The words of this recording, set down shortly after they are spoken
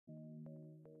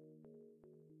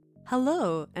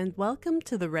Hello and welcome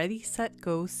to the Ready, Set,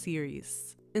 Go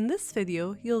series. In this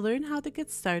video, you'll learn how to get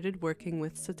started working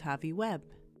with Citavi Web.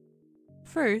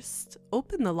 First,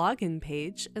 open the login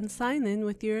page and sign in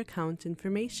with your account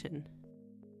information.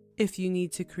 If you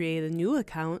need to create a new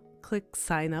account, click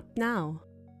Sign Up Now.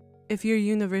 If your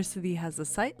university has a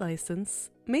site license,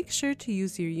 make sure to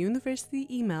use your university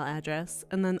email address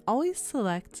and then always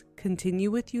select Continue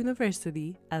with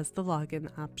University as the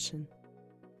login option.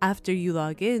 After you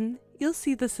log in, you'll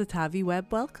see the Citavi Web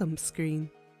welcome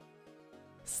screen.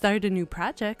 Start a new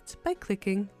project by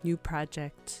clicking New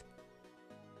Project.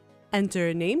 Enter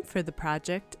a name for the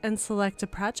project and select a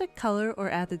project color or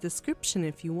add a description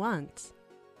if you want.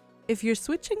 If you're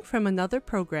switching from another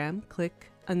program,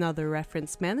 click Another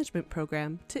Reference Management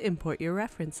Program to import your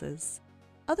references.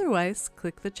 Otherwise,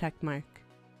 click the check mark.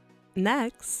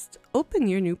 Next, open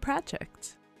your new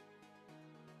project.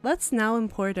 Let's now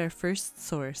import our first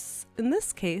source, in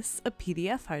this case, a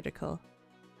PDF article.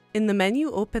 In the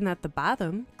menu open at the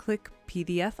bottom, click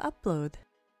PDF Upload.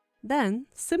 Then,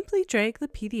 simply drag the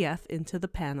PDF into the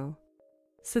panel.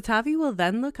 Citavi will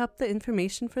then look up the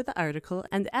information for the article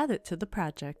and add it to the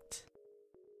project.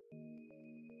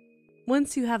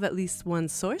 Once you have at least one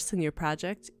source in your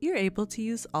project, you're able to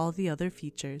use all the other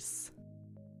features.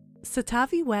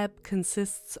 Citavi Web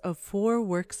consists of 4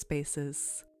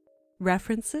 workspaces: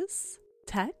 References,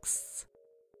 Texts,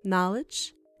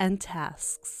 Knowledge, and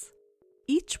Tasks.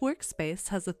 Each workspace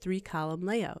has a 3-column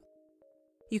layout.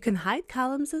 You can hide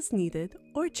columns as needed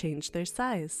or change their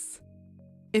size.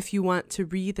 If you want to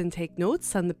read and take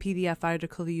notes on the PDF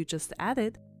article you just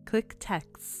added, click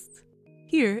Text.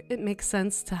 Here, it makes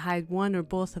sense to hide one or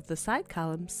both of the side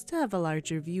columns to have a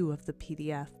larger view of the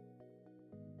PDF.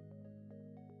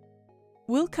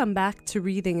 We'll come back to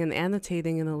reading and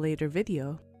annotating in a later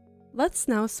video. Let's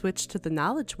now switch to the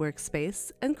Knowledge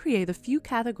workspace and create a few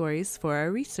categories for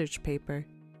our research paper.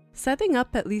 Setting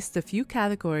up at least a few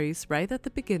categories right at the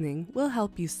beginning will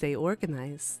help you stay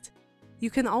organized. You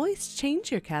can always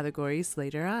change your categories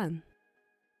later on.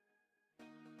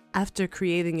 After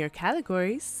creating your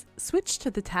categories, switch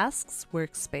to the Tasks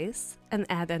workspace and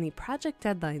add any project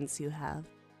deadlines you have.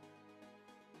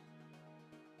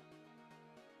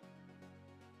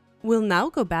 We'll now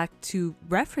go back to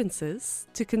References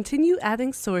to continue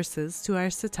adding sources to our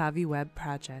Citavi Web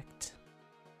project.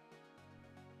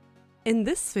 In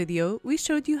this video, we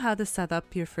showed you how to set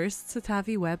up your first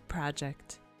Citavi Web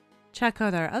project. Check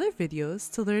out our other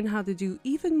videos to learn how to do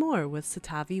even more with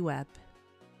Citavi Web.